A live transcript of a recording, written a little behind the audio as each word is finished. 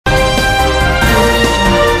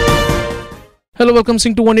Hello, welcome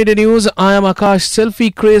to One India News. I am Akash.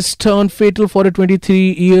 Selfie craze turned fatal for a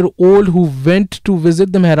 23-year-old who went to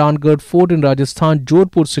visit the Mehrangarh Fort in Rajasthan,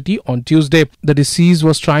 Jodhpur city on Tuesday. The deceased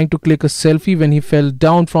was trying to click a selfie when he fell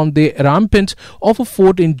down from the rampart of a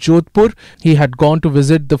fort in Jodhpur. He had gone to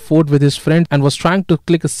visit the fort with his friend and was trying to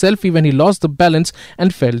click a selfie when he lost the balance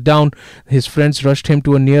and fell down. His friends rushed him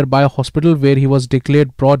to a nearby hospital where he was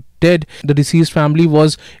declared broad dead. The deceased family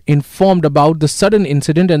was informed about the sudden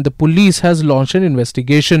incident and the police has launched an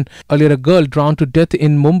investigation. Earlier, a girl drowned to death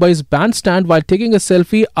in Mumbai's Bandstand while taking a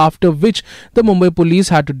selfie, after which the Mumbai police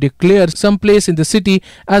had to declare some place in the city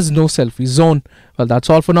as no selfie zone. Well, that's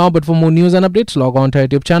all for now, but for more news and updates, log on to our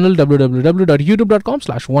YouTube channel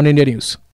www.youtube.com/oneindianews.